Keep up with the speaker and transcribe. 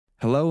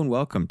Hello and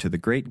welcome to The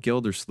Great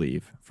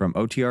Gildersleeve from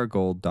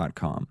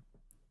OTRGold.com.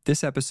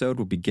 This episode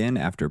will begin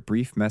after a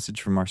brief message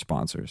from our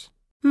sponsors.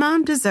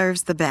 Mom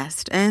deserves the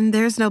best, and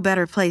there's no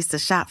better place to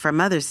shop for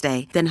Mother's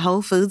Day than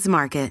Whole Foods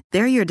Market.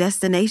 They're your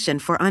destination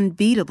for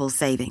unbeatable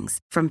savings,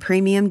 from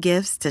premium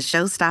gifts to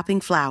show-stopping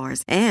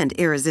flowers and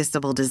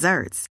irresistible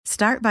desserts.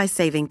 Start by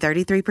saving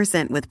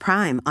 33% with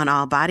Prime on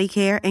all body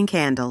care and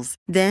candles.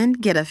 Then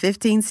get a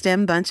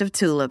 15-stem bunch of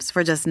tulips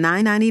for just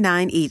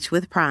 $9.99 each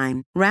with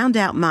Prime. Round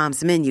out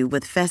Mom's menu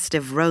with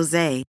festive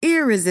rosé,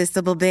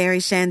 irresistible berry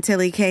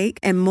chantilly cake,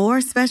 and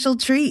more special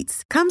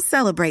treats. Come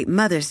celebrate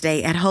Mother's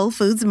Day at Whole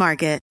Foods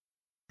Market.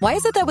 Why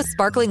is it that with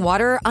sparkling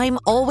water, I'm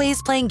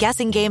always playing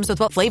guessing games with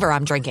what flavor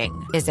I'm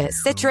drinking? Is it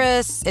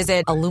citrus? Is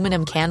it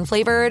aluminum can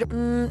flavored?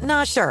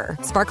 Not sure.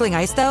 Sparkling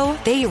ice, though,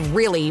 they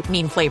really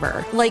mean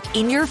flavor. Like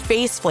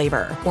in-your-face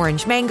flavor.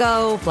 Orange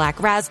mango,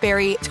 black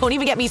raspberry. Don't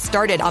even get me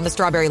started on the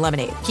strawberry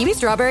lemonade. Kiwi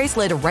strawberry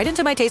slid right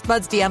into my taste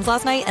buds DMs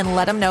last night and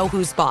let them know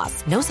who's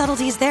boss. No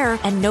subtleties there,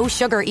 and no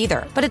sugar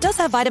either. But it does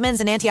have vitamins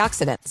and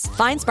antioxidants.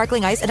 Find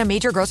sparkling ice at a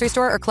major grocery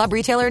store or club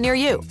retailer near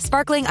you.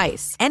 Sparkling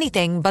ice.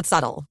 Anything but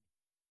subtle.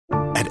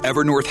 At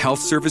Evernorth Health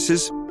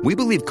Services, we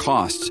believe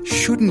costs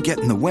shouldn't get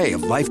in the way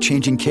of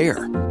life-changing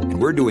care,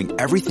 and we're doing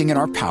everything in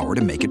our power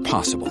to make it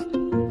possible.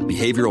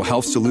 Behavioral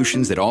health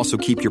solutions that also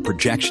keep your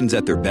projections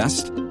at their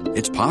best?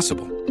 It's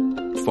possible.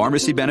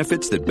 Pharmacy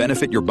benefits that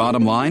benefit your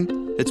bottom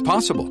line? It's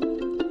possible.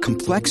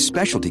 Complex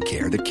specialty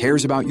care that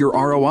cares about your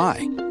ROI?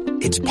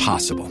 It's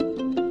possible.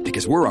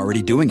 Because we're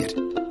already doing it.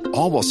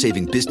 All while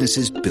saving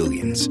businesses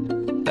billions.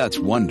 That's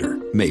Wonder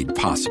made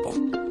possible.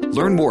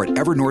 Learn more at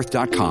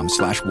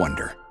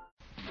evernorth.com/wonder.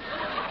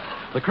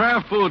 The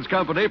Kraft Foods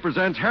Company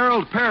presents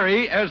Harold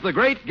Perry as the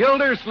Great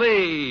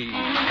Gildersleeve.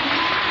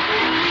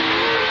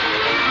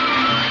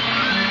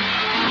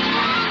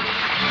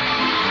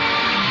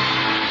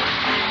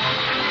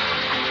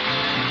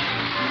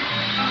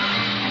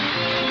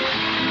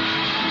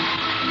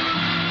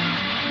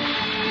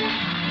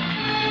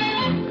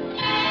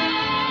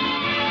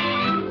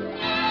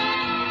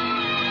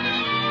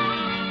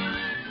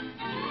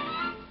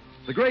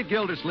 The Great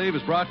Gildersleeve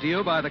is brought to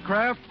you by the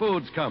Kraft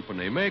Foods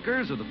Company,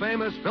 makers of the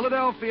famous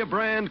Philadelphia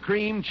brand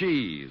cream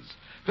cheese.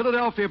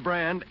 Philadelphia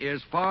brand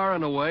is far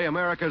and away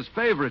America's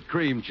favorite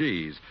cream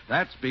cheese.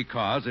 That's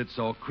because it's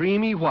so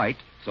creamy white,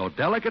 so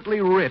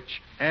delicately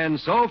rich, and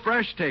so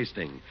fresh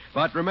tasting.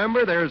 But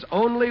remember, there's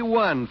only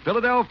one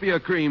Philadelphia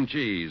cream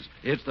cheese.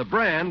 It's the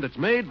brand that's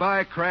made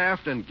by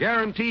Kraft and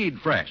guaranteed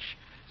fresh.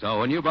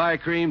 So when you buy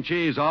cream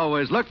cheese,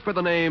 always look for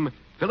the name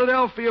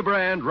Philadelphia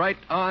brand right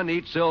on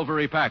each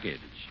silvery package.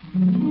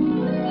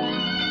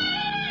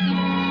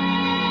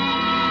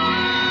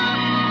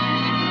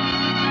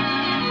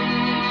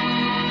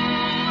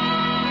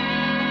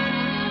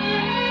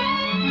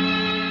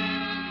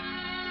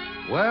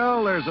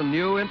 Well, there's a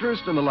new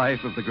interest in the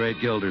life of the Great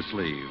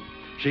Gildersleeve.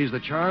 She's the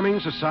charming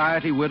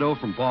society widow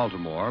from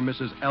Baltimore,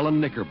 Mrs.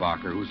 Ellen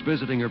Knickerbocker, who's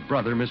visiting her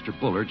brother, Mr.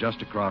 Buller,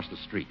 just across the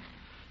street.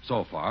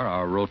 So far,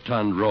 our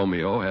rotund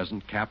Romeo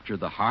hasn't captured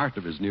the heart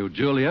of his new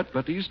Juliet,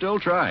 but he's still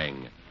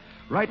trying.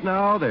 Right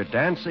now, they're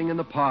dancing in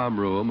the palm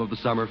room of the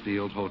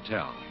Summerfield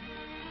Hotel.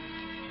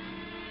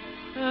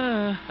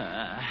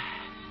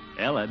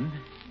 Ellen.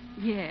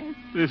 Yes?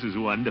 This is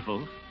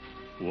wonderful.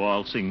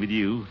 Waltzing with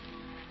you.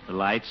 The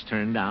lights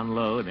turned down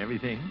low and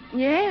everything.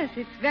 Yes,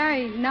 it's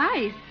very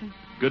nice.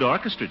 Good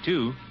orchestra,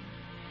 too.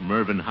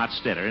 Mervyn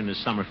Hotstetter and the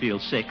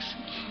Summerfield Six.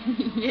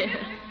 Yes.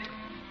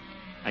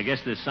 I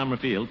guess this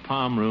Summerfield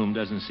palm room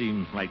doesn't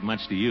seem like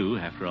much to you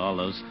after all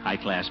those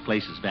high-class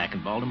places back in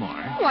Baltimore.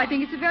 Oh, I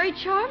think it's a very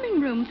charming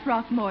room,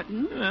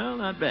 Throckmorton. Well,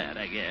 not bad,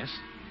 I guess.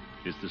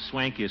 It's the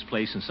swankiest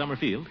place in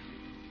Summerfield.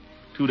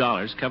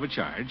 $2 cover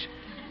charge.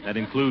 That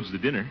includes the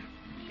dinner.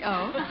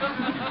 Oh?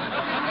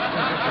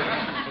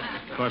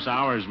 Of course,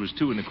 ours was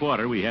 $2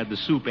 1/4. We had the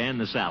soup and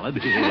the salad.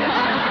 Did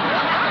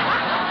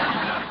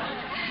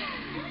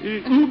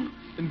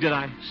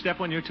I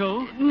step on your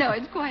toe? No,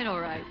 it's quite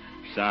all right.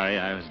 Sorry,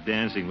 I was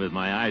dancing with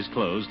my eyes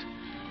closed.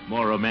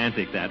 More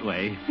romantic that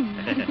way.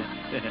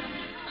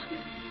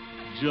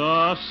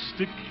 Just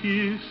a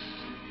kiss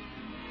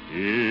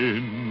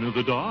in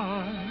the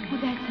dark. Oh,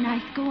 that's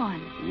nice. Go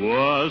on.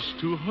 Was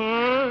to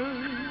her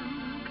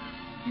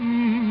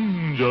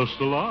just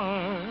a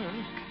lark.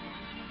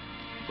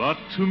 But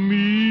to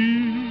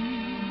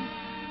me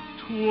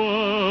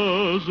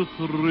 'twas a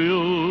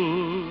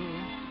thrill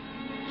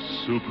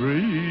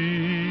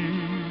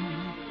supreme.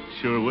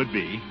 Sure would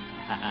be.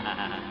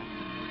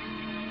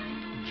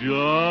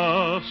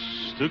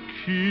 Just a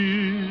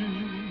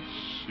kiss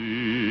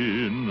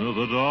in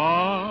the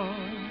dark,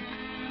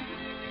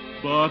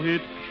 but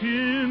it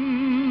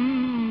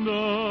kindled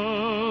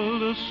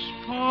a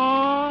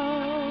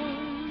spark,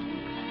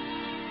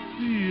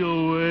 the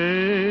awakening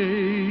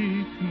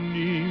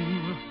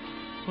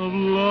of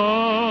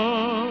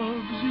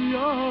love's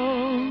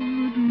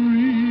young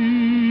dream.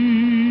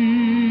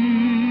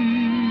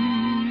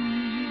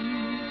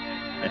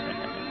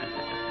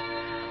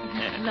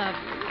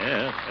 Lovely.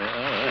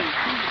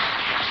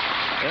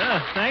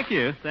 Thank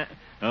you.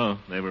 Oh,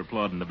 they were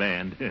applauding the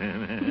band.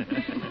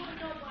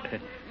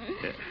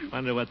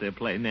 Wonder what they'll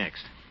play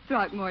next.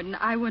 Throckmorton,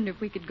 I wonder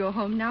if we could go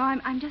home now.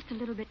 I'm just a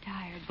little bit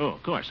tired. Oh,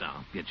 of course,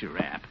 I'll get your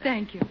wrap.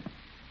 Thank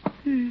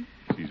you.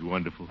 She's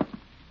wonderful.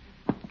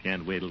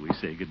 Can't wait till we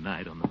say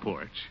goodnight on the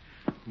porch.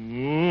 Oh,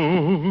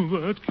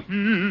 that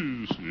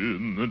kiss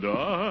in the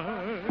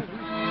dark.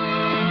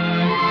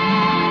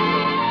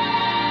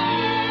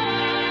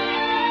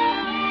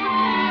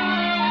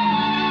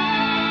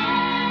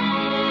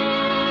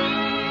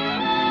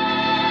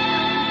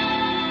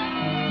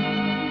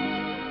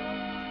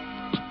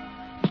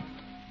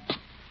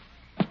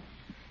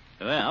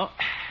 Well,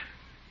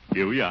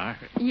 here we are.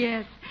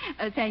 Yes.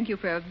 Thank you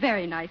for a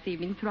very nice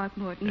evening,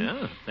 Throckmorton.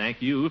 Yeah,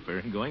 thank you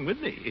for going with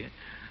me.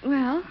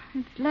 Well,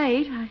 it's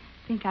late. I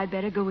think I'd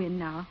better go in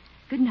now.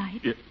 Good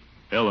night.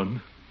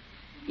 Ellen,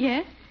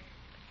 Yes?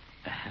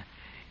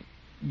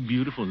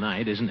 beautiful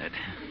night, isn't it?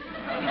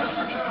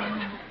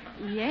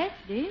 Yes,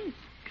 it is.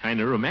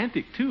 Kind of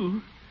romantic,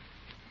 too.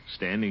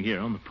 Standing here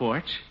on the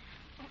porch.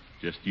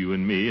 Just you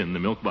and me and the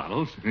milk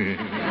bottles.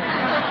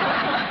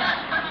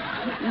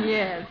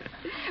 Yes.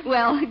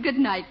 Well, good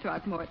night,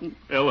 Throckmorton.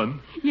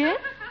 Ellen, Yes?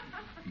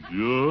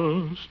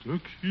 just a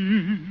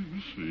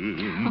kiss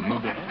in the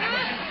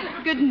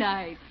dark. Good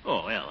night.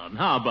 Oh, Ellen,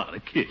 how about a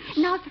kiss?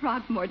 Now,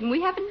 Throckmorton,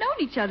 we haven't known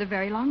each other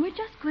very long. We're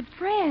just good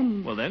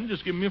friends. Well, then,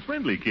 just give me a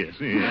friendly kiss.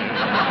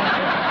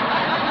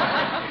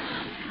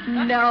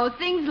 No,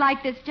 things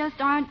like this just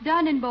aren't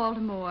done in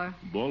Baltimore.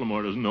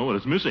 Baltimore doesn't know what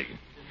it's missing.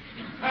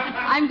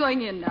 I'm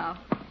going in now.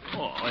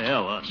 Oh,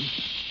 Ellen.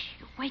 Shh.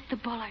 Wake the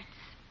Bullards.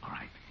 All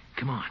right,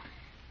 come on.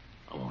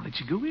 I won't let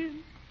you go in.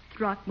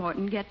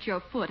 Throckmorton, get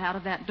your foot out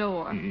of that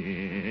door. Give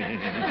me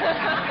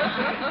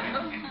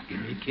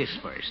a kiss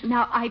first.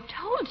 Now, I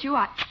told you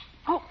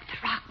Oh,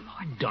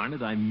 Throckmorton. Darn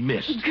it, I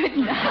missed. Good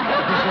night.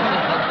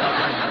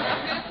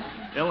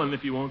 Ellen,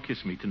 if you won't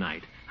kiss me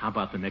tonight, how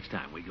about the next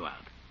time we go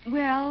out?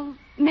 Well,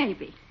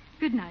 maybe.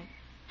 Good night.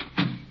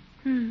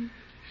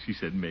 She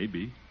said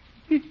maybe.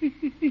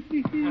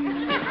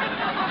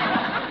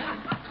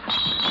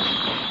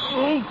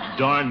 Oh,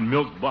 darn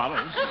milk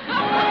bottles.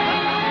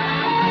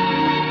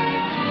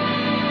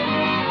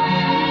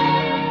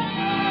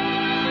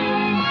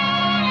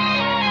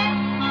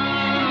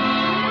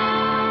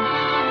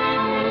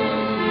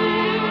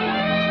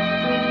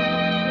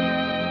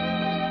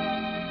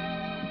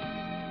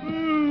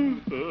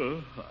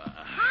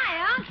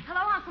 Hi, Unc.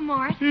 Hello, Uncle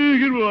Mort.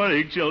 Good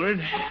morning,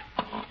 children.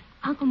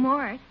 Uncle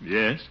Mort,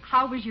 Yes?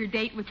 how was your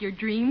date with your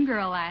dream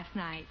girl last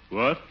night?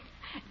 What?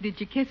 Did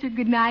you kiss her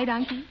goodnight,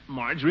 Unky?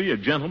 Marjorie, a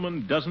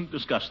gentleman doesn't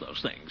discuss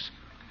those things.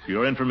 For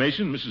your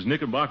information, Mrs.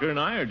 Knickerbocker and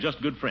I are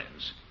just good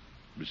friends.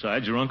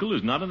 Besides, your uncle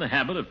is not in the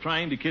habit of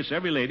trying to kiss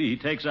every lady he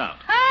takes out.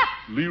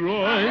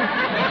 Leroy.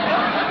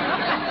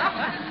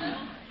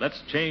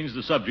 Let's change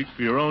the subject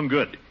for your own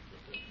good.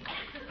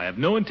 I have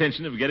no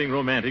intention of getting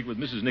romantic with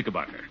Mrs.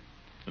 Knickerbocker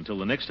until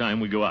the next time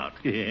we go out.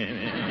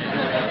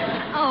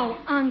 Oh,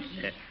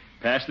 Unky.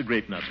 Pass the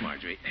grape nuts,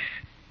 Marjorie.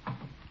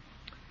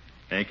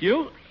 Thank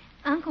you.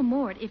 Uncle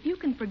Mort, if you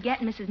can forget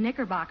Mrs.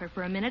 Knickerbocker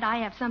for a minute, I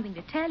have something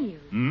to tell you.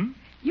 Hmm?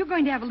 You're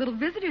going to have a little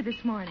visitor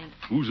this morning.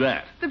 Who's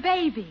that? The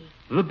baby.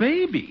 The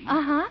baby.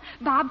 Uh-huh.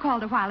 Bob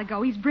called a while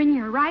ago. He's bringing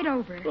her right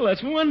over. Well,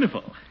 that's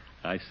wonderful.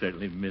 I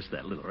certainly miss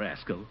that little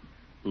rascal.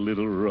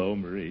 Little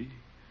Romery.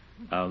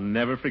 I'll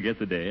never forget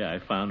the day I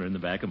found her in the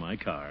back of my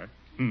car.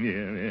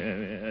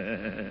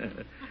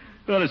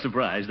 What a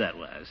surprise that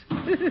was.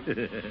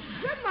 Good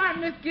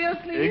morning, Miss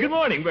Gilsleeve. Good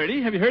morning,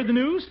 Bertie. Have you heard the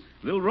news?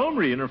 Little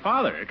Romery and her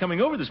father are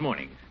coming over this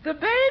morning. The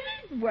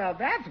baby? Well,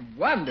 that's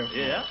wonderful.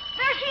 Yeah?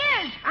 There she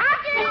is.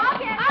 I'll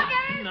get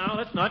her. Now,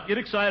 let's not get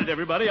excited,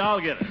 everybody. I'll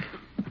get her.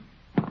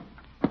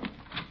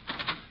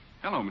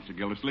 Hello, Mr.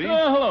 Gildersleeve.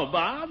 Oh, hello,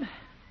 Bob.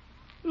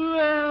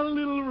 Well,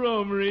 little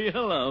Romery.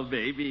 Hello,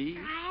 baby.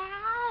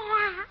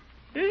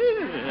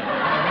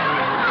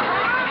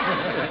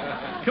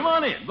 Come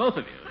on in, both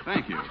of you.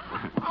 Thank you.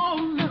 Oh,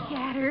 look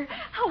at her.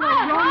 Hello,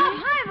 Oh,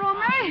 Romy. Hi,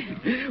 Romy.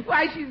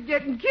 Why, she's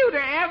getting cuter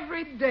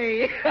every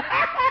day.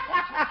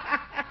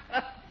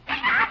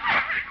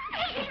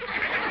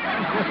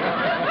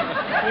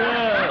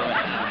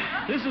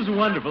 Well, this is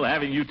wonderful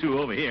having you two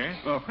over here.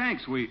 Well,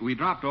 thanks. We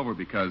dropped over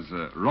because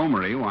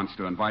Romery wants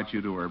to invite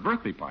you to her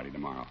birthday party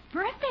tomorrow.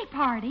 Birthday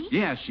party?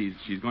 Yes, she's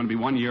going to be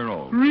 1 year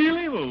old.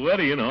 Really? Well, what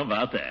do you know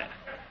about that?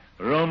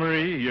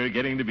 Romery, you're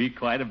getting to be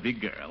quite a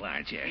big girl,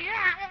 aren't you?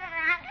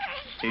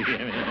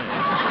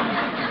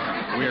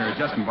 We're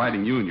just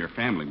inviting you and your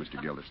family,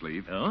 Mr.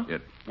 Gildersleeve. Oh?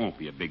 It won't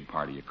be a big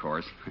party, of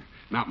course.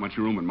 Not much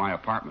room in my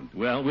apartment.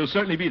 Well, we'll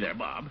certainly be there,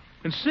 Bob.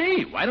 And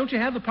say, why don't you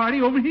have the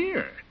party over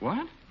here?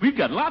 What? We've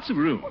got lots of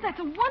room. Oh, that's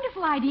a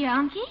wonderful idea,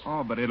 Unky.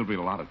 Oh, but it'll be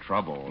a lot of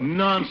trouble.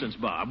 Nonsense,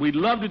 Bob. We'd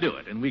love to do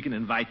it, and we can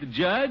invite the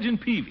judge and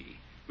Peavy.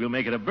 We'll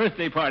make it a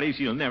birthday party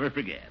she'll never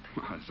forget.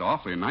 Well, it's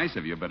awfully nice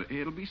of you, but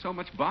it'll be so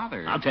much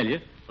bother. I'll tell you.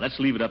 Let's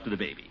leave it up to the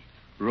baby.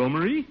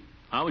 Romery,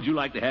 how would you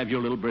like to have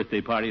your little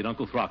birthday party at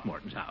Uncle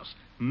Throckmorton's house?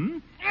 Hmm?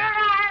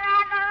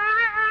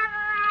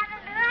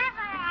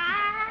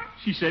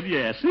 She said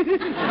yes.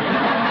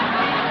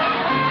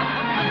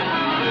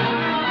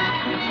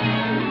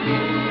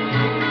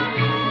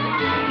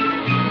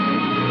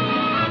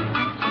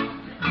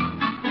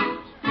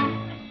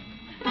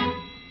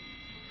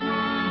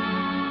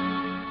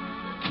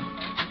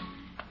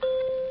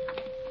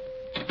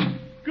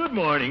 Good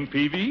morning,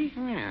 Peavy.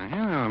 Well,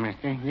 hello,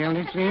 Mr.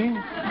 Gildersleeve.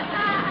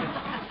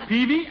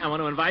 Peavy, I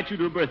want to invite you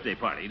to a birthday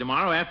party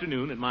tomorrow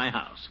afternoon at my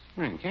house.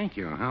 Well, thank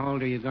you. How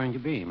old are you going to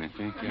be,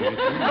 Mr. Gildersleeve?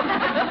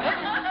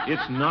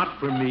 It's not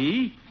for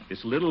me.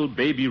 It's little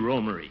baby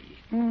Romery.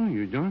 Oh,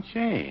 you don't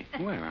say.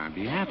 Well, I'll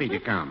be happy to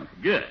come.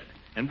 Good.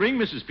 And bring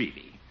Mrs.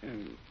 Peavy.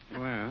 All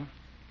right.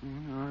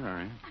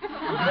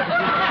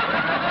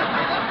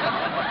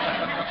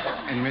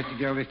 And, Mr.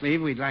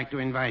 Gildersleeve, we'd like to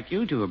invite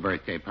you to a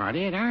birthday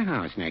party at our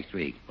house next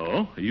week.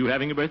 Oh, are you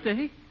having a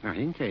birthday? I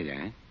didn't say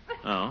that.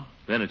 Oh,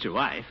 then it's your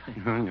wife.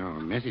 Oh, no.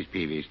 Mrs.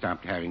 Peavy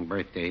stopped having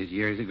birthdays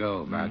years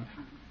ago, about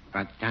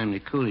the time the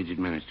Coolidge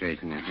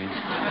administration, I think.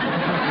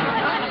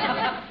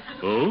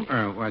 Oh?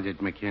 Or was it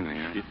McKinley?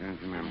 I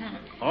don't remember.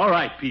 All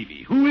right,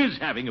 Peavy. Who is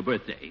having a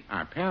birthday?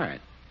 Our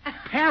parrot.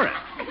 Parrot?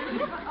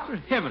 For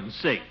heaven's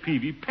sake,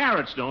 Peavy,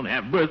 parrots don't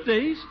have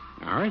birthdays.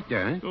 Ours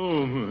does.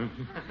 Oh.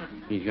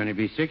 He's going to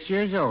be 6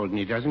 years old, and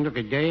he doesn't look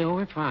a day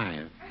over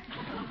 5.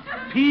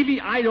 Peavy,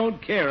 I don't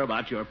care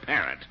about your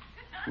parrot.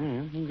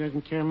 Well, he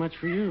doesn't care much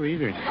for you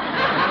either.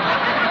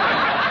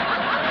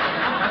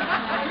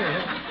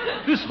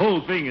 This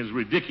whole thing is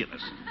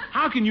ridiculous.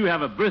 How can you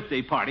have a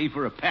birthday party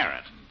for a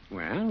parrot?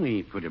 Well,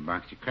 we put a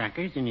box of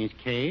crackers in his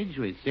cage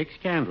with 6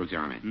 candles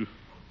on it.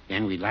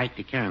 Then we light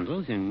the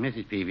candles, and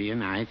Mrs. Peavy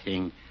and I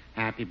sing,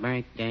 "Happy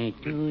birthday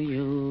to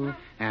you,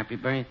 happy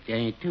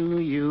birthday to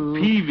you."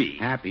 Peavy.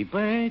 "Happy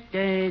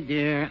birthday,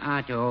 dear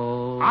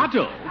Otto."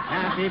 Otto?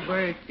 "Happy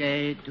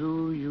birthday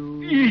to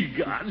you." Ye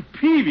gods,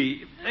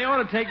 Peavy, they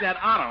ought to take that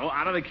Otto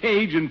out of the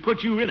cage and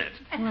put you in it.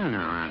 Well, no,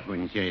 I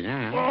wouldn't say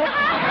that. Well,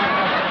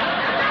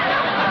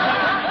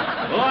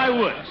 I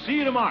would. See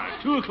you tomorrow,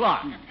 2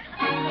 o'clock.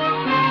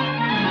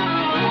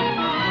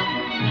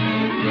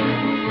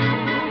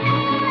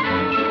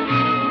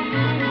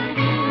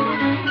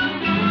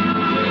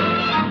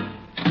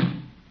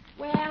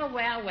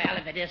 Well,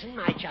 if it isn't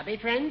my chubby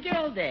friend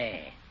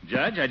Gildy.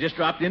 Judge, I just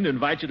dropped in to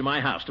invite you to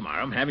my house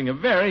tomorrow. I'm having a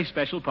very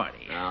special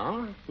party.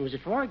 Oh? Who's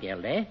it for,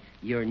 Gildy?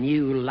 Your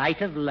new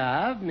light of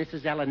love,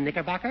 Mrs. Ellen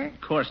Knickerbocker? Of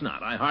course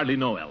not. I hardly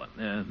know Ellen,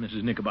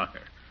 Mrs.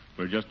 Knickerbocker.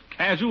 We're just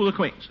casual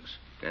acquaintances.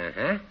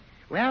 Uh-huh.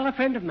 Well, a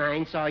friend of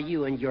mine saw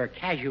you and your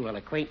casual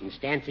acquaintance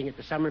dancing at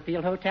the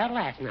Summerfield Hotel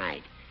last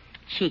night.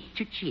 Cheek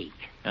to cheek.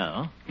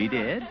 Oh, he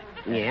did?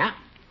 Yeah.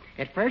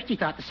 At first, he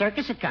thought the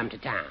circus had come to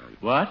town.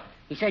 What?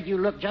 He said you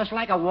looked just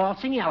like a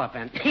waltzing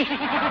elephant. If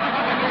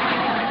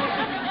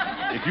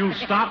you'll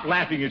stop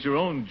laughing at your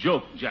own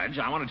joke, Judge,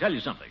 I want to tell you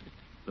something.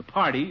 The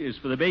party is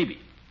for the baby.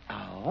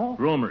 Oh?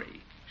 Romery.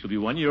 She'll be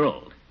 1 year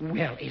old.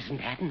 Well, isn't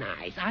that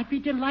nice? I'd be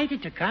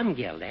delighted to come,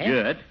 Gildy.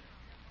 Good.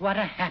 What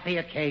a happy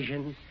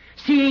occasion.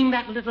 Seeing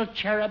that little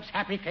cherub's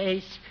happy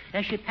face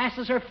as she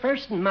passes her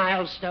first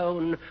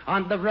milestone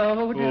on the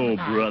road. Oh,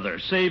 brother,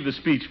 save the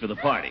speech for the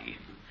party.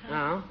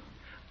 Oh?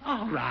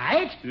 All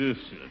right. Yes.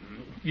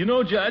 You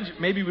know, Judge,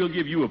 maybe we'll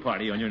give you a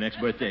party on your next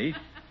birthday.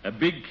 A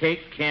big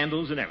cake,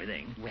 candles, and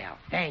everything. Well,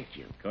 thank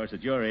you. Of course,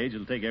 at your age,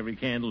 it'll take every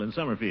candle in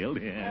Summerfield.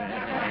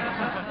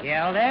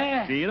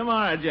 Gildy? See you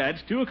tomorrow,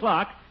 Judge, 2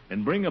 o'clock,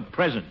 and bring a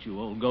present, you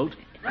old goat.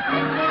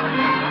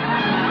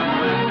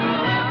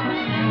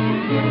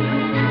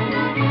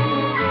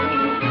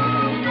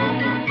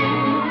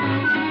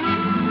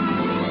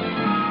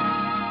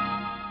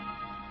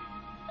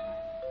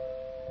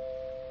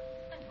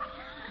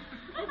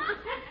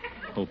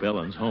 Hope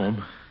Ellen's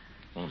home.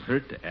 Won't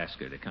hurt to ask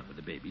her to come to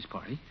the baby's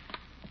party.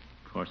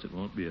 Of course, it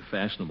won't be a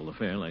fashionable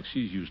affair like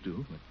she's used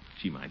to, but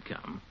she might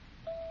come.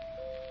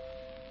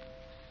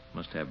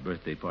 Must have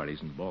birthday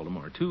parties in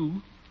Baltimore,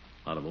 too.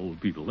 A lot of old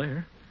people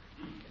there.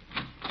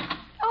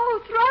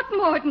 Oh,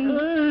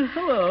 Throckmorton.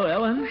 Hello,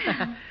 Ellen.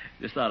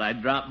 Just thought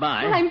I'd drop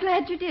by. Well, I'm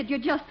glad you did. You're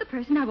just the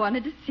person I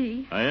wanted to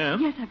see. I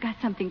am? Yes, I've got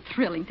something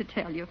thrilling to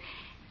tell you.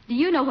 Do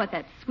you know what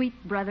that sweet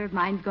brother of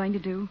mine's going to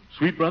do?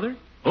 Sweet brother?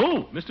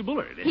 Oh, Mr.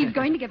 Bullard. He's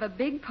going to give a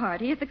big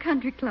party at the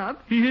country club.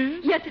 He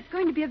is? Yes, it's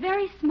going to be a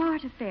very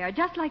smart affair,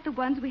 just like the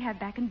ones we have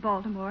back in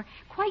Baltimore.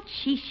 Quite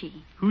chic-y.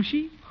 Who's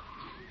she?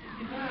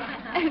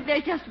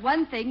 There's just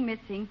one thing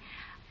missing.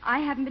 I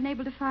haven't been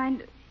able to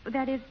find...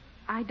 That is,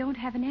 I don't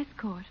have an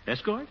escort.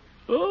 Escort?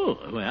 Oh,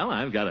 well,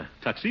 I've got a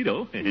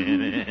tuxedo.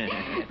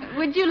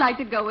 Would you like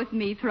to go with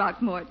me,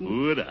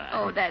 Throckmorton? Would I?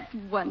 Oh, that's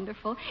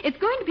wonderful. It's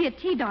going to be a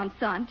tea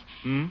dansant.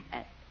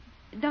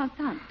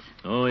 Dansant.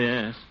 Oh,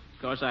 yes.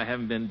 Of course, I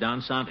haven't been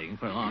dansanting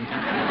for a long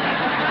time.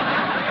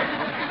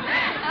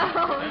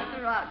 Oh,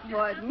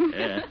 Throckmorton.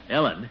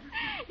 Ellen.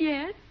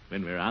 Yes?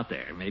 When we're out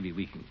there, maybe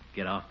we can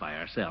get off by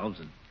ourselves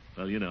and,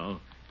 well, you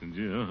know, just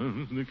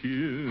a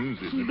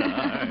kiss in the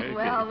dark.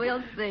 Well,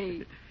 we'll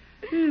see.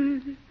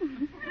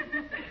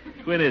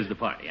 When is the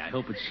party? I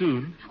hope it's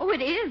soon. Oh,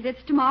 it is.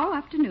 It's tomorrow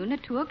afternoon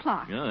at 2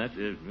 o'clock. No, that's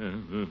it.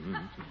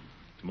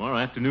 Tomorrow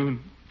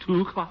afternoon,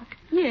 2 o'clock?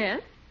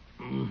 Yes.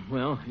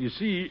 Well, you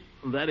see,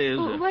 that is...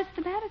 What's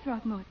the matter,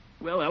 Throckmorton?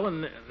 Well,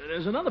 Ellen,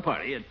 there's another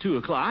party at 2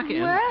 o'clock,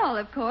 and... Well,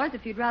 of course,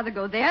 if you'd rather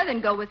go there,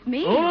 then go with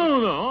me. Oh,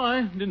 no,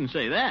 I didn't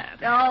say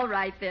that. All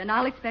right, then.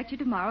 I'll expect you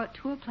tomorrow at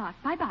 2 o'clock.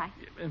 Bye-bye.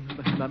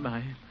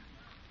 Bye-bye.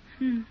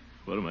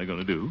 What am I going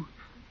to do?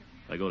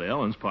 If I go to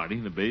Ellen's party,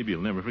 the baby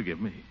will never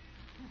forgive me.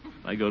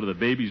 If I go to the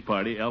baby's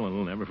party, Ellen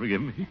will never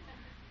forgive me.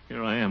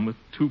 Here I am with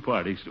 2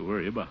 parties to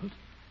worry about.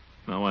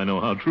 Now I know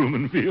how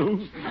Truman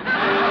feels.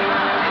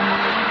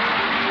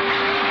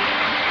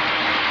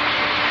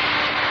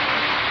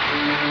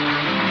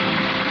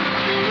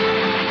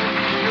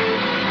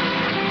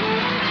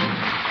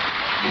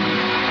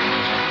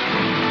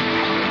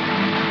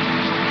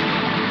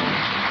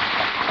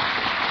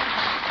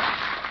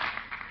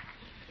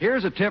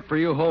 Here's a tip for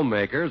you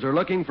homemakers who are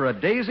looking for a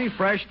daisy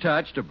fresh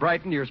touch to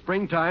brighten your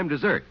springtime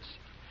desserts.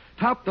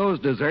 Top those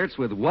desserts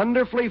with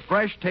wonderfully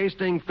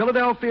fresh-tasting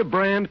Philadelphia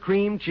brand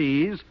cream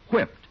cheese,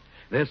 whipped.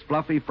 This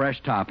fluffy, fresh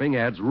topping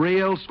adds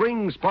real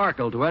spring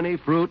sparkle to any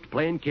fruit,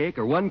 plain cake,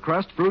 or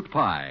one-crust fruit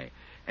pie.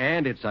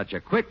 And it's such a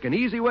quick and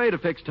easy way to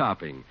fix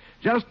topping.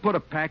 Just put a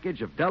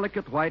package of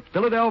delicate white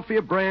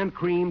Philadelphia brand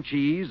cream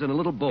cheese in a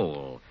little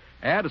bowl.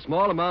 Add a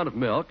small amount of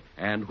milk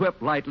and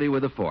whip lightly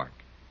with a fork.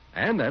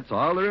 And that's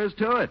all there is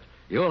to it.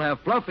 You'll have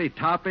fluffy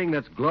topping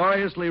that's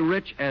gloriously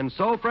rich and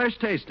so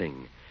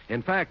fresh-tasting.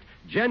 In fact,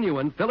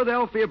 genuine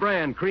Philadelphia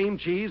brand cream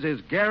cheese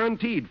is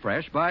guaranteed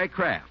fresh by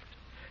Kraft.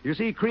 You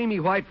see, creamy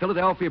white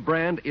Philadelphia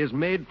brand is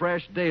made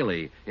fresh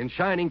daily in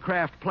shining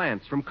Kraft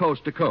plants from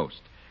coast to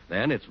coast.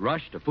 Then it's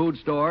rushed to food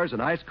stores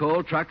and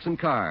ice-cold trucks and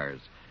cars.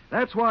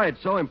 That's why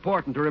it's so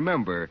important to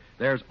remember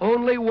there's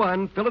only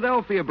one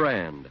Philadelphia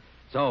brand.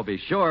 So be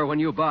sure when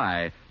you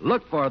buy,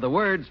 look for the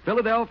words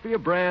Philadelphia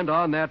brand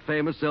on that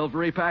famous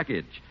silvery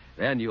package.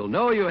 Then you'll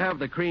know you have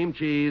the cream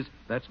cheese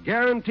that's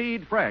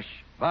guaranteed fresh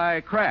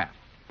by Kraft.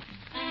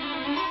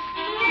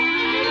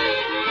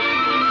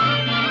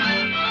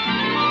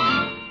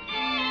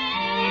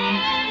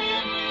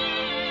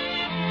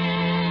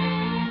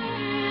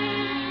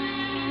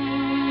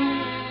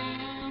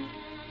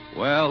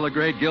 Well, the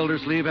great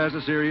Gildersleeve has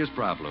a serious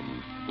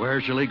problem.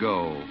 Where shall he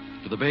go?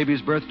 To the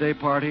baby's birthday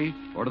party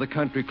or to the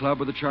country club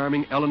with the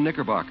charming Ellen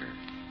Knickerbocker?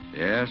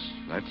 Yes,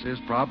 that's his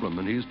problem,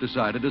 and he's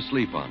decided to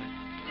sleep on it.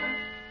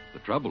 The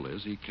trouble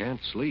is he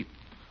can't sleep.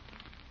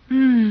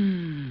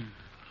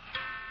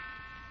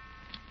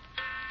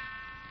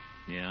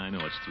 Yeah, I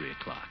know it's 3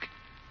 o'clock.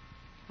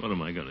 What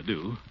am I going to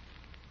do?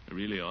 I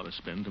really ought to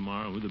spend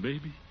tomorrow with the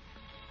baby.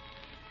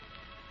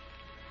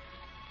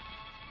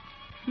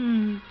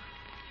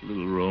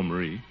 Little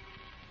Romery.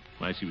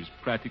 Why, she was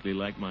practically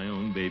like my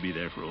own baby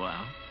there for a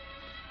while.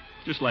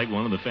 Just like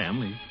one of the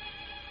family.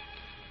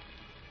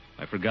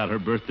 I forgot her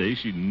birthday.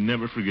 She'd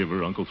never forgive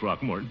her Uncle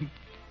Throckmorton.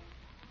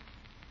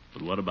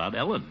 But what about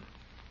Ellen?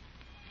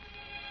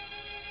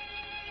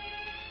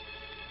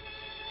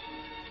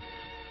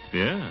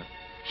 Yeah,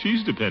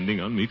 she's depending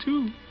on me,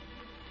 too.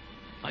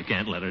 I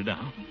can't let her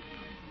down.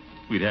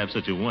 We'd have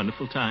such a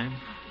wonderful time,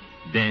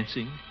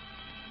 dancing.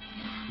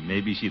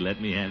 Maybe she'd let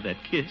me have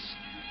that kiss.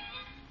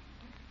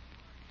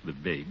 The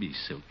baby's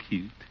so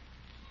cute.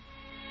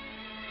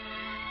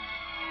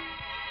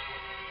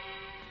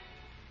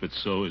 But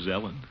so is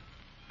Ellen.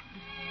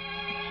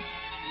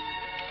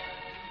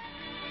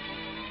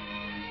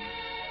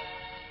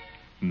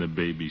 And the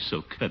baby's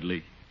so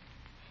cuddly.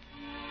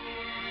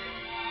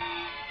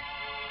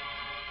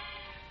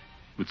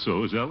 But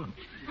so is Ellen.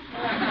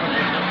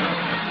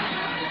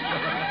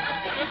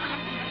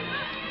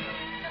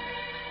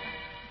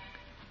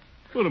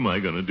 What am I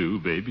going to do,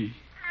 baby?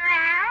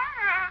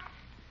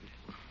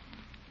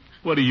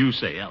 What do you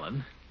say,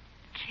 Ellen?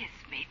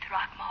 Kiss me,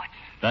 Throckmorton.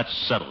 That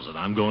settles it.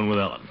 I'm going with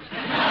Ellen.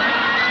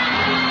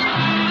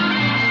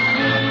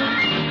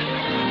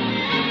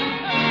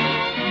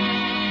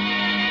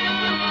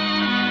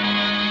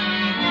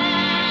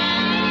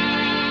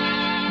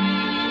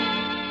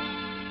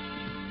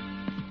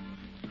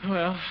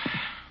 Well,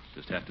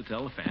 just have to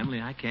tell the family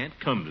I can't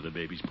come to the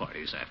baby's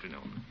party this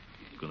afternoon.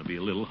 It's going to be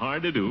a little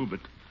hard to do, but,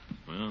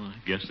 well, I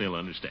guess they'll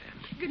understand.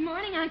 Good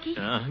morning,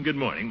 Unky. Good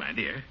morning, my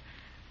dear.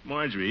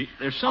 Marjorie,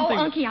 there's something...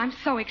 Oh, Unky, I'm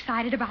so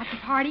excited about the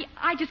party.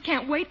 I just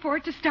can't wait for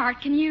it to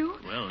start. Can you?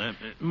 Well,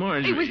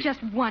 Marjorie... It was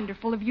just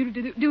wonderful of you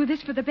to do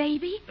this for the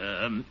baby.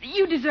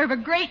 You deserve a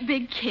great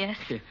big kiss.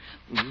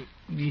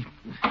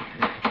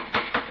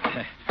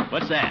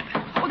 What's that?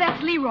 Oh,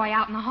 that's Leroy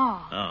out in the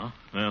hall. Oh,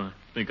 well,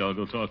 I think I'll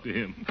go talk to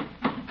him.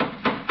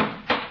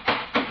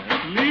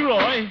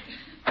 Leroy!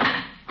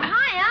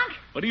 Hi, Unc.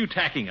 What are you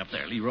tacking up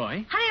there,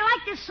 Leroy? How do you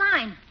like this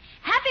sign?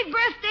 Happy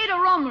birthday to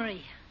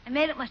Romery. I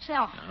made it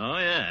myself. Oh,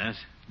 yes.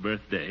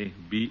 Birthday.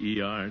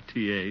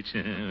 B-E-R-T-H.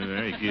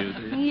 Very cute.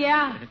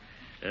 Yeah.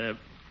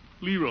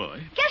 Leroy.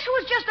 Guess who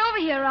was just over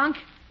here, Unc?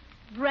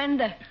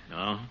 Brenda.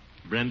 Oh,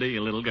 Brenda,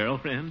 your little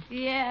girlfriend?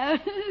 Yeah.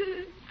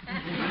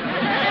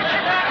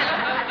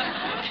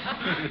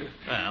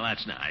 Well,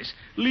 that's nice.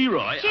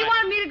 Leroy, She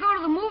wanted me to go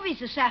to the movies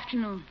this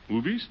afternoon.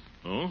 Movies?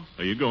 Oh,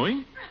 are you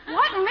going?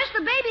 What, and miss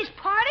the baby's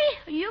party?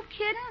 Are you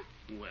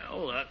kidding?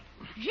 Well,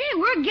 Gee,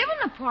 we're giving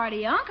the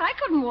party, Unc. I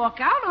couldn't walk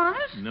out on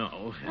us.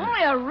 no.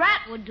 Only a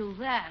rat would do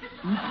that.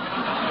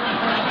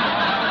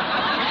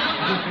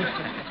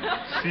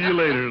 See you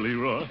later,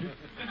 Leroy.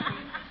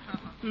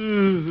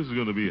 This is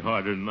going to be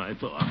harder than I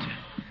thought.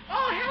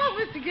 Oh,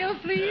 hello, Mr.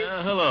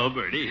 Gillsleeve. Hello,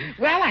 Bertie.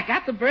 Well, I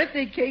got the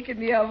birthday cake in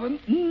the oven.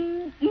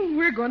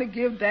 We're going to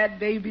give that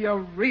baby a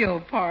real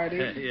party.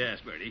 Yes,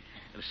 Bertie.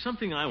 There's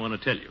something I want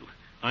to tell you.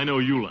 I know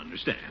you'll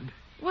understand.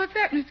 What's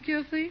that, Mr.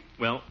 Gillsleeve?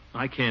 Well,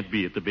 I can't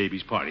be at the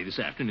baby's party this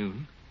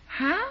afternoon.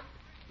 Huh?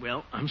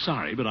 Well, I'm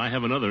sorry, but I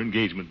have another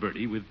engagement,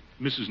 Bertie, with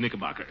Mrs.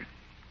 Knickerbocker.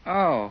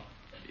 Oh.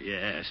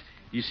 Yes.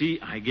 You see,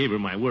 I gave her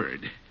my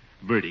word.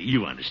 Bertie,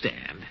 you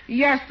understand.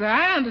 Yes, sir,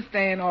 I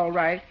understand all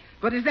right.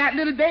 But is that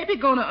little baby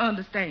going to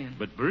understand?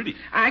 But, Bertie...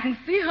 I can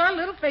see her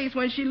little face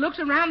when she looks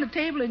around the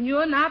table and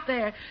you're not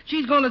there.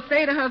 She's going to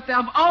say to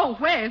herself, oh,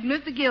 where's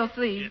Mr.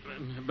 Gillsleeve?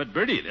 But,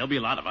 Bertie, there'll be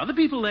a lot of other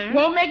people there.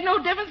 Won't make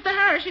no difference to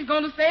her. She's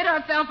going to say to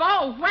herself,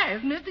 oh,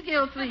 where's Mr.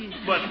 Gillsleeve?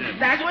 But...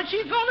 That's what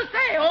she's going to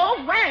say.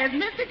 Oh, where's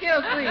Mr.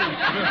 Gillsleeve?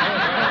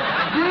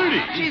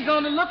 Bertie! She's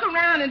going to look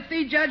around and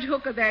see Judge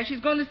Hooker there.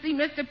 She's going to see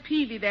Mr.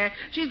 Peavy there.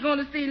 She's going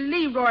to see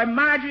Leroy,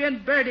 Marjorie,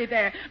 and Bertie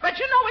there. But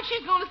you know what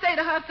she's going to say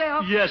to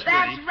herself? Yes,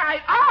 That's Bertie. right.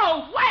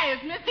 Oh, where's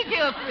Mr.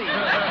 Gillsleeve?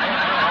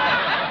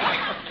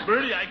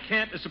 Bertie, I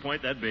can't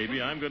disappoint that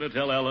baby. I'm going to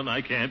tell Ellen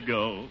I can't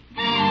go.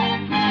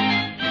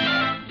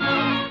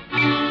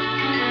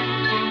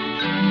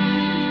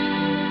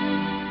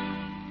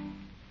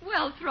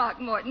 Well,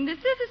 Throckmorton, this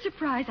is a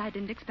surprise. I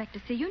didn't expect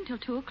to see you until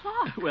 2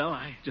 o'clock. Well,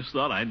 I just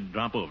thought I'd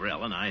drop over,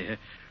 Ellen. I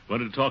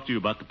wanted to talk to you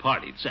about the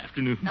party this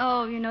afternoon.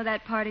 Oh, you know,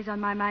 that party's on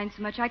my mind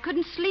so much I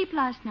couldn't sleep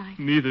last night.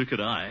 Neither could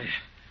I.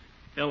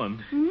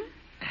 Ellen. Hmm?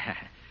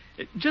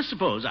 Just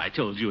suppose I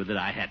told you that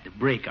I had to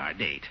break our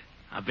date.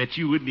 I bet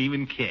you wouldn't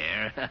even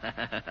care.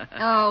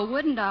 Oh,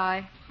 wouldn't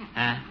I?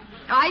 Huh?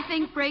 I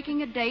think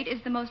breaking a date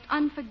is the most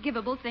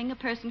unforgivable thing a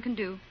person can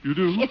do. You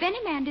do? If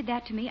any man did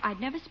that to me,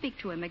 I'd never speak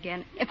to him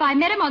again. If I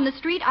met him on the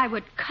street, I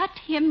would cut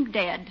him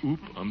dead.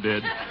 Oop, I'm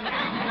dead.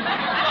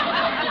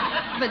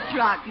 But,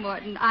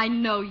 Throckmorton, I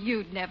know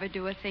you'd never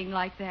do a thing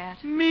like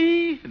that.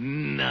 Me?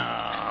 No.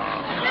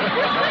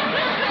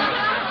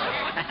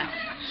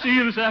 See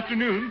you this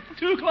afternoon,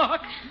 2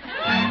 o'clock.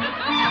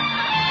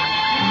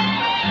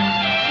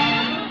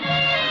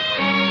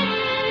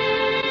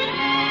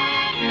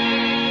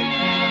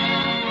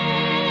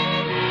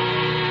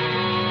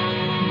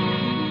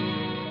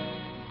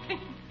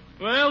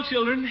 Well,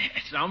 children,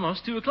 it's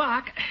almost 2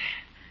 o'clock.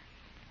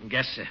 I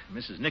guess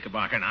Mrs.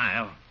 Knickerbocker and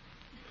I'll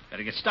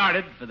better get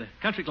started for the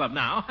country club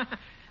now.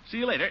 See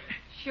you later.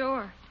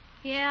 Sure.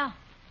 Yeah.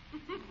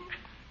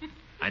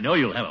 I know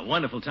you'll have a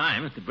wonderful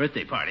time at the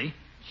birthday party.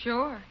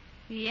 Sure.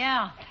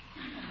 Yeah.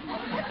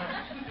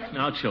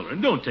 Now, children,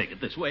 don't take it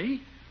this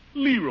way.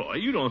 Leroy,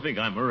 you don't think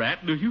I'm a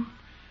rat, do you?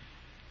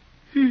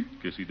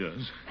 Guess he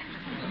does.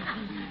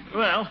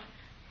 Well,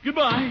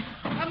 goodbye.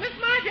 Miss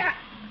Marja.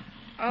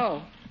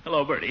 Oh.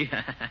 Hello, Bertie.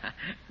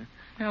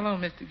 Hello,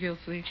 Mr.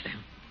 Gillsleeve.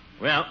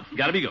 Well,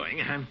 gotta be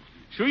going. I'm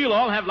sure you'll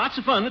all have lots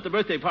of fun at the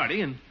birthday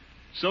party, and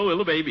so will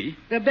the baby.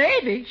 The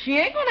baby? She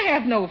ain't going to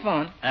have no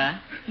fun. Huh?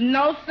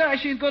 No, sir.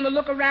 She's going to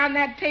look around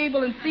that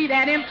table and see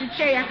that empty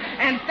chair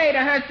and say to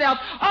herself,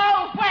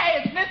 oh,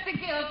 where's Mr.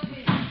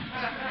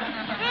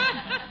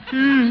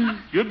 Gillsleeve?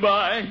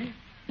 Goodbye.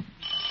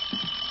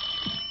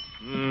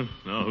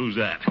 Now, who's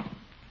that?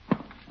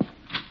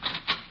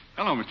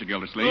 Hello, Mr.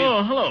 Gildersleeve.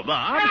 Oh, hello,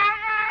 Bob.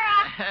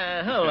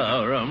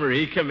 Hello,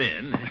 Romery. Come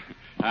in.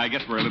 I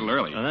guess we're a little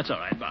early. Oh, that's all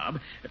right, Bob.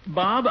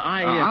 Bob,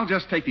 I'll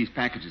just take these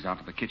packages out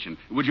to the kitchen.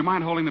 Would you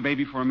mind holding the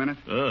baby for a minute?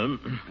 There.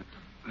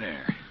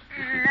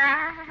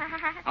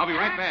 I'll be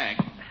right back.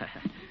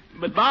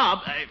 But,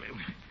 Bob,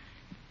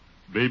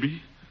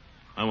 Baby,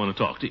 I want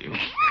to talk to you.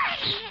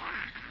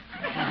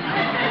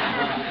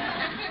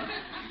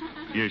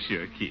 You're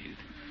sure cute.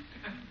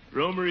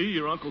 Romery,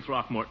 your Uncle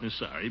Throckmorton is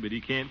sorry, but he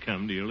can't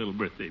come to your little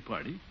birthday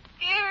party.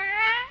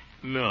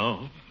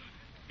 No.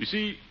 You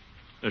see,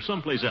 there's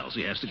someplace else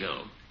he has to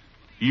go.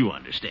 You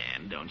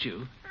understand, don't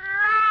you?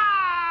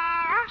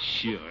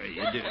 Sure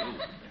you do.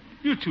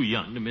 You're too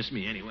young to miss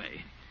me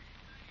anyway.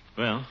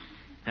 Well,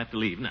 have to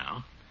leave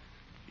now.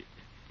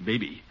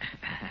 Baby,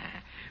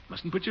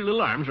 mustn't put your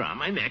little arms around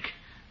my neck.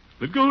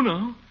 Let go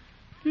now.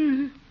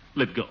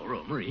 Let go,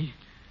 Romery.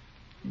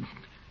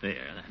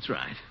 There, that's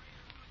right.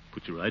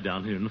 Put you right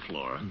down here on the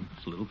floor on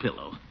this little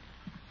pillow.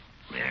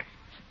 There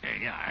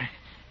you are.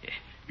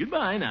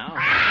 Goodbye now.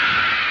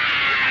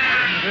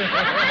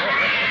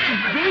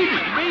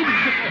 Baby,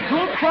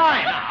 don't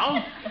cry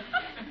now.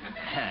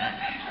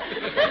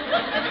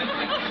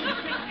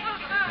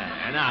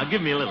 Now,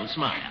 give me a little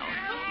smile.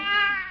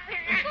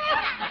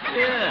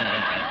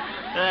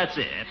 Yeah, that's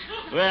it.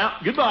 Well,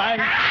 goodbye.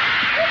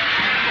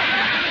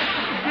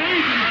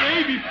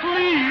 Baby,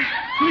 please.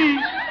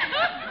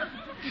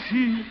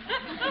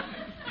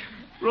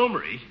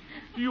 Romery,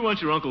 do you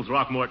want your Uncle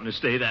Throckmorton to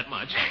stay that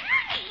much?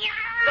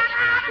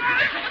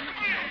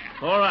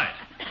 All right.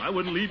 I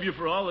wouldn't leave you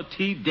for all the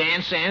tea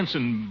dance ants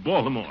in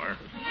Baltimore.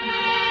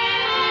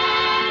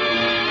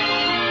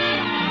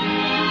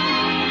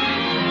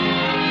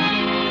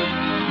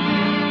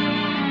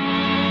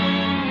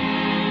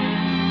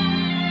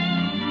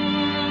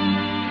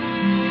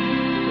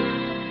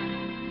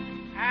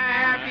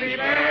 Happy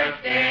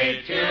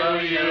birthday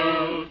to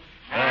you.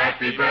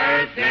 Happy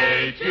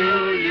birthday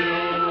to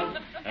you.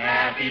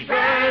 Happy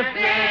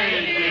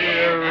birthday,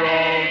 dear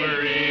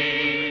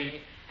Romery.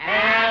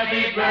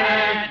 Happy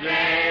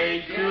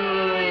birthday to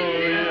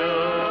you.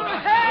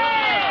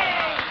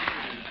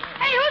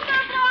 Hey, who's going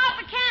to blow out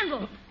the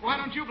candle? Why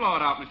don't you blow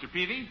it out, Mr.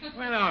 Peavy?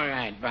 Well, all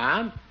right,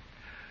 Bob.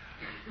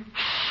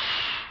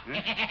 You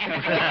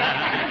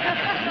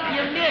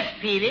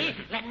missed, Peavy.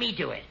 Let me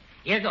do it.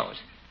 Here goes.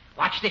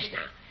 Watch this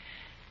now.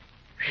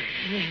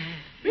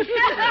 You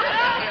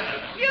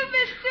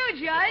missed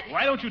too, Judge.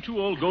 Why don't you two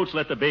old goats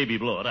let the baby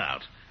blow it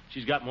out?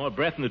 She's got more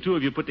breath than the two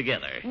of you put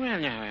together. Well,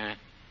 now,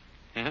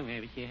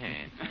 maybe she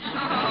has.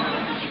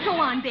 Go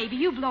on, baby.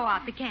 You blow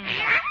out the candle.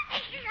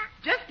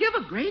 Just give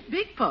a great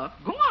big puff.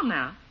 Go on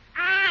now.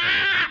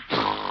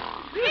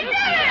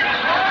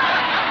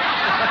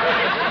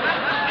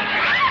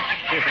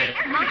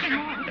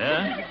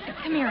 Yeah?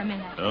 Come here a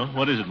minute. Oh,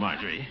 what is it,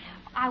 Marjorie?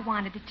 I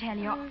wanted to tell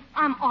you,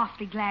 I'm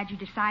awfully glad you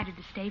decided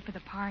to stay for the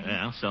party.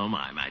 Well, so am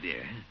I, my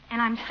dear. And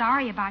I'm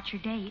sorry about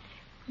your date.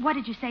 What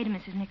did you say to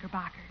Mrs.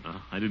 Knickerbocker?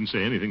 I didn't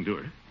say anything to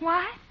her.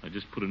 What? I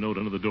just put a note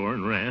under the door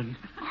and ran.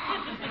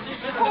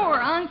 Poor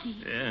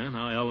Unky. Yeah,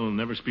 now Ellen will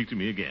never speak to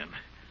me again.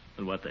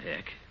 But what the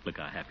heck? Look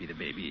how happy the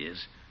baby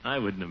is. I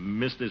wouldn't have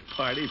missed this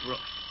party for...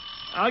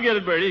 I'll get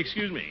it, Bertie.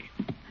 Excuse me.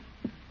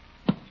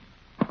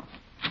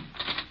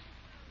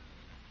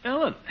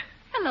 Ellen.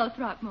 Hello,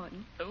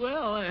 Throckmorton.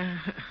 Well,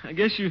 I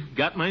guess you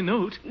got my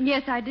note.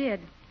 Yes, I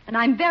did. And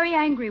I'm very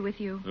angry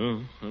with you.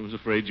 Oh, I was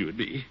afraid you would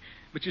be.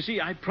 But you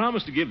see, I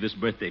promised to give this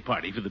birthday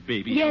party for the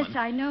baby, Yes, Ellen.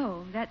 I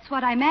know. That's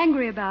what I'm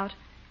angry about.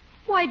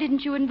 Why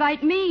didn't you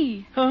invite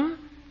me? Huh?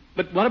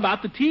 But what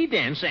about the tea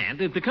dance, Aunt,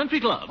 at the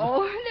country club?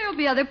 Oh, there'll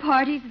be other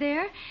parties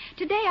there.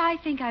 Today, I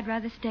think I'd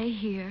rather stay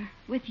here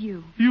with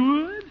you. You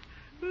would?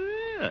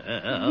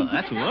 Well,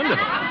 that's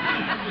wonderful.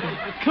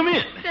 Come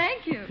in.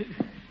 Thank you.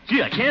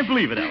 Gee, I can't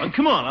believe it, Ellen.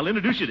 Come on, I'll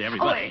introduce you to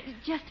everybody. Oh,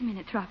 just a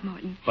minute,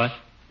 Throckmorton. What?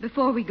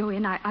 Before we go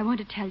in, I want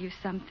to tell you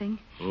something.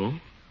 Oh?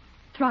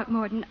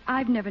 Throckmorton,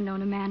 I've never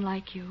known a man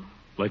like you.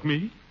 Like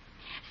me?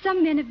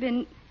 Some men have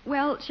been,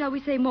 well, shall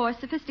we say, more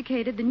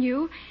sophisticated than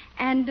you,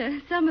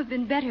 and some have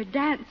been better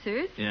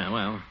dancers. Yeah,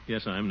 well,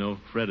 yes, I'm no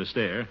Fred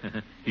Astaire.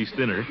 He's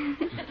thinner.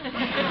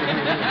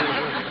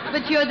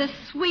 But you're the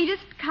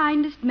sweetest,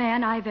 kindest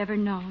man I've ever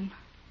known.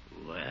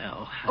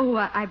 Well... Oh,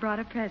 I brought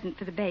a present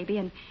for the baby,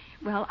 and,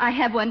 well, I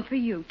have one for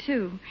you,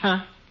 too.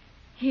 Huh?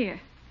 Here.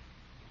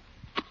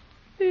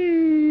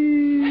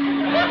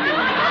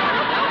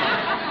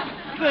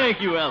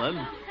 Thank you, Ellen.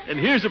 And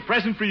here's a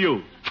present for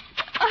you.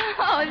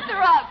 Oh,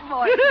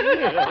 Throckmorton.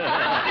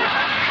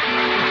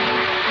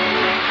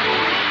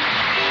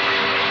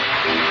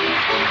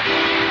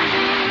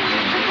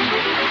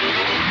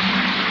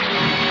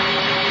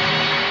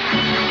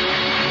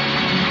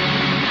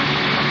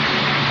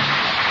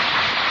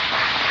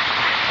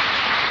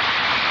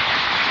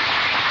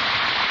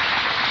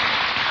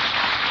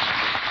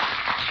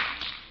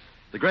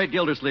 The Great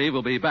Gildersleeve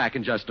will be back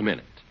in just a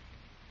minute.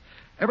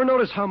 Ever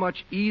notice how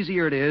much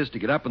easier it is to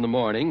get up in the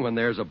morning when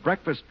there's a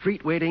breakfast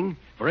treat waiting?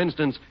 For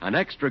instance, an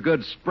extra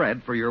good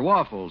spread for your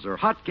waffles or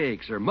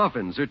hotcakes or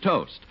muffins or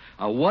toast.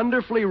 A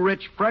wonderfully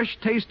rich,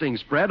 fresh-tasting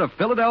spread of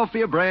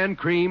Philadelphia brand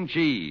cream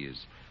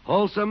cheese.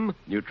 Wholesome,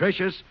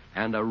 nutritious,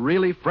 and a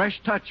really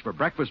fresh touch for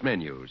breakfast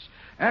menus.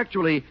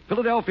 Actually,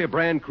 Philadelphia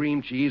brand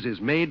cream cheese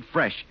is made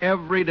fresh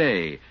every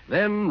day,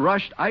 then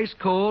rushed ice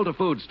cold to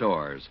food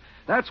stores.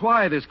 That's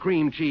why this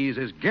cream cheese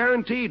is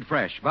guaranteed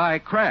fresh by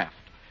Kraft.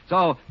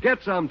 So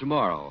get some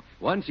tomorrow.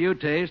 Once you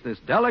taste this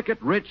delicate,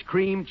 rich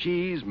cream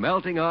cheese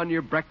melting on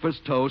your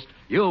breakfast toast,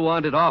 you'll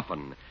want it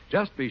often.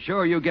 Just be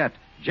sure you get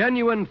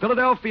genuine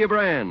Philadelphia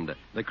brand,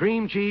 the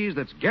cream cheese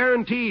that's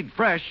guaranteed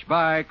fresh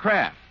by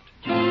Kraft.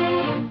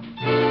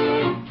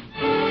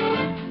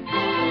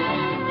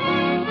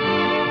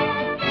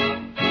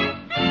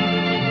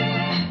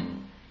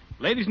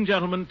 Ladies and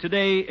gentlemen,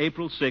 today,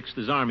 April 6th,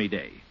 is Army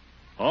Day.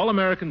 All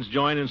Americans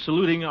join in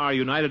saluting our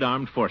United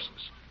Armed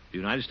Forces. The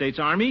United States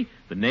Army,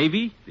 the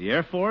Navy, the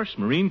Air Force,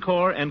 Marine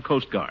Corps, and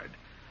Coast Guard.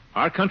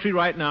 Our country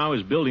right now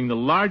is building the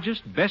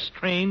largest,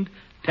 best-trained,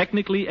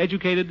 technically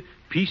educated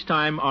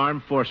peacetime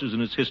armed forces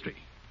in its history.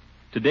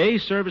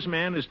 Today's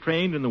serviceman is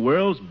trained in the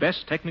world's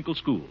best technical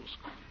schools.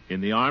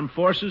 In the armed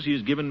forces, he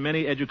is given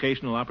many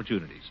educational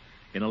opportunities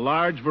in a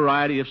large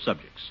variety of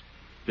subjects.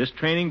 This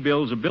training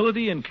builds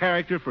ability and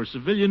character for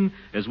civilian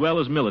as well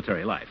as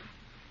military life.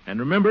 And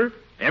remember,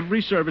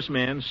 every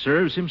serviceman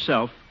serves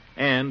himself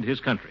and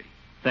his country.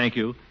 Thank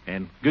you,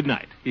 and good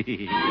night.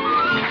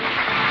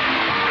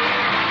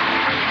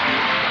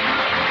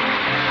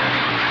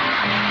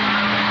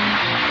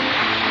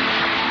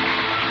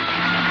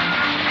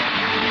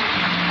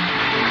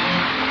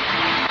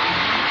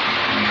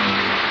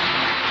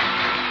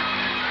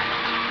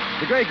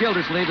 The Great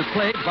Gildersleeve is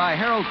played by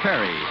Harold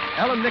Perry,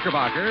 Ellen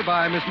Knickerbocker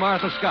by Miss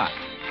Martha Scott.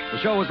 The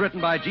show was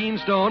written by Gene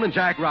Stone and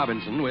Jack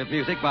Robinson, with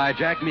music by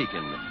Jack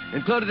Meakin.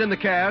 Included in the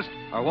cast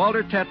are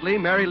Walter Tetley,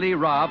 Mary Lee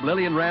Robb,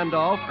 Lillian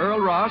Randolph, Earl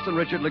Ross, and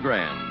Richard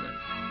LeGrand.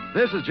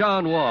 This is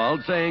John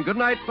Wald saying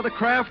goodnight for the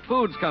Kraft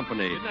Foods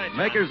Company,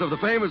 makers of the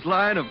famous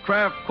line of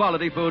Kraft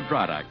quality food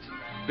products.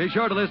 Be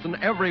sure to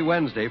listen every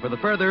Wednesday for the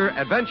further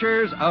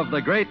adventures of the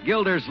Great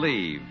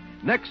Gildersleeve.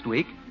 Next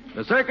week,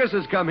 the circus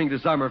is coming to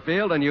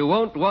Summerfield, and you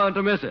won't want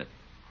to miss it.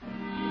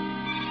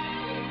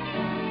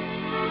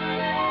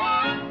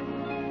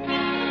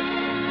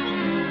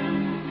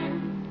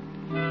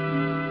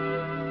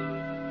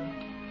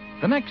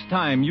 The next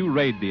time you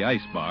raid the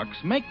icebox,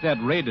 make that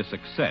raid a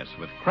success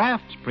with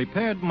Kraft's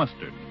prepared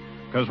mustard.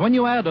 Because when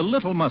you add a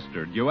little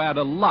mustard, you add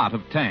a lot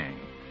of tang.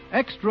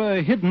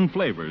 Extra hidden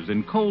flavors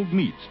in cold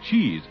meats,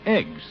 cheese,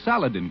 eggs,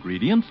 salad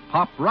ingredients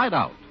pop right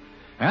out.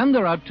 And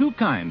there are two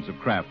kinds of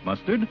Kraft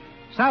mustard.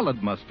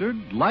 Salad mustard,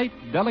 light,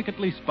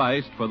 delicately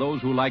spiced for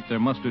those who like their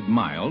mustard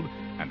mild,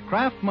 and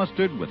Kraft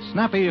mustard with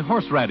snappy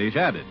horseradish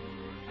added.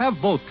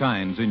 Have both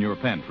kinds in your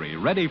pantry,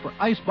 ready for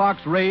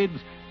icebox raids,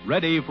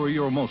 ready for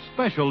your most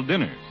special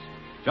dinners.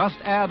 Just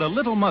add a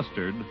little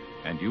mustard,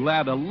 and you'll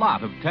add a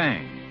lot of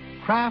tang.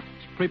 Kraft's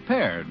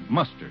prepared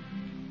mustard.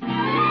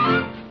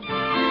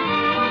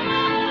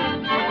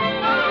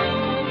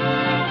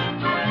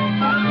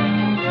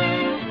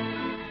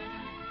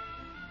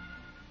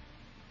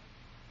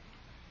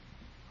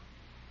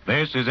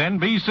 This is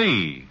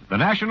NBC, the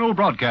national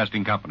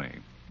broadcasting company.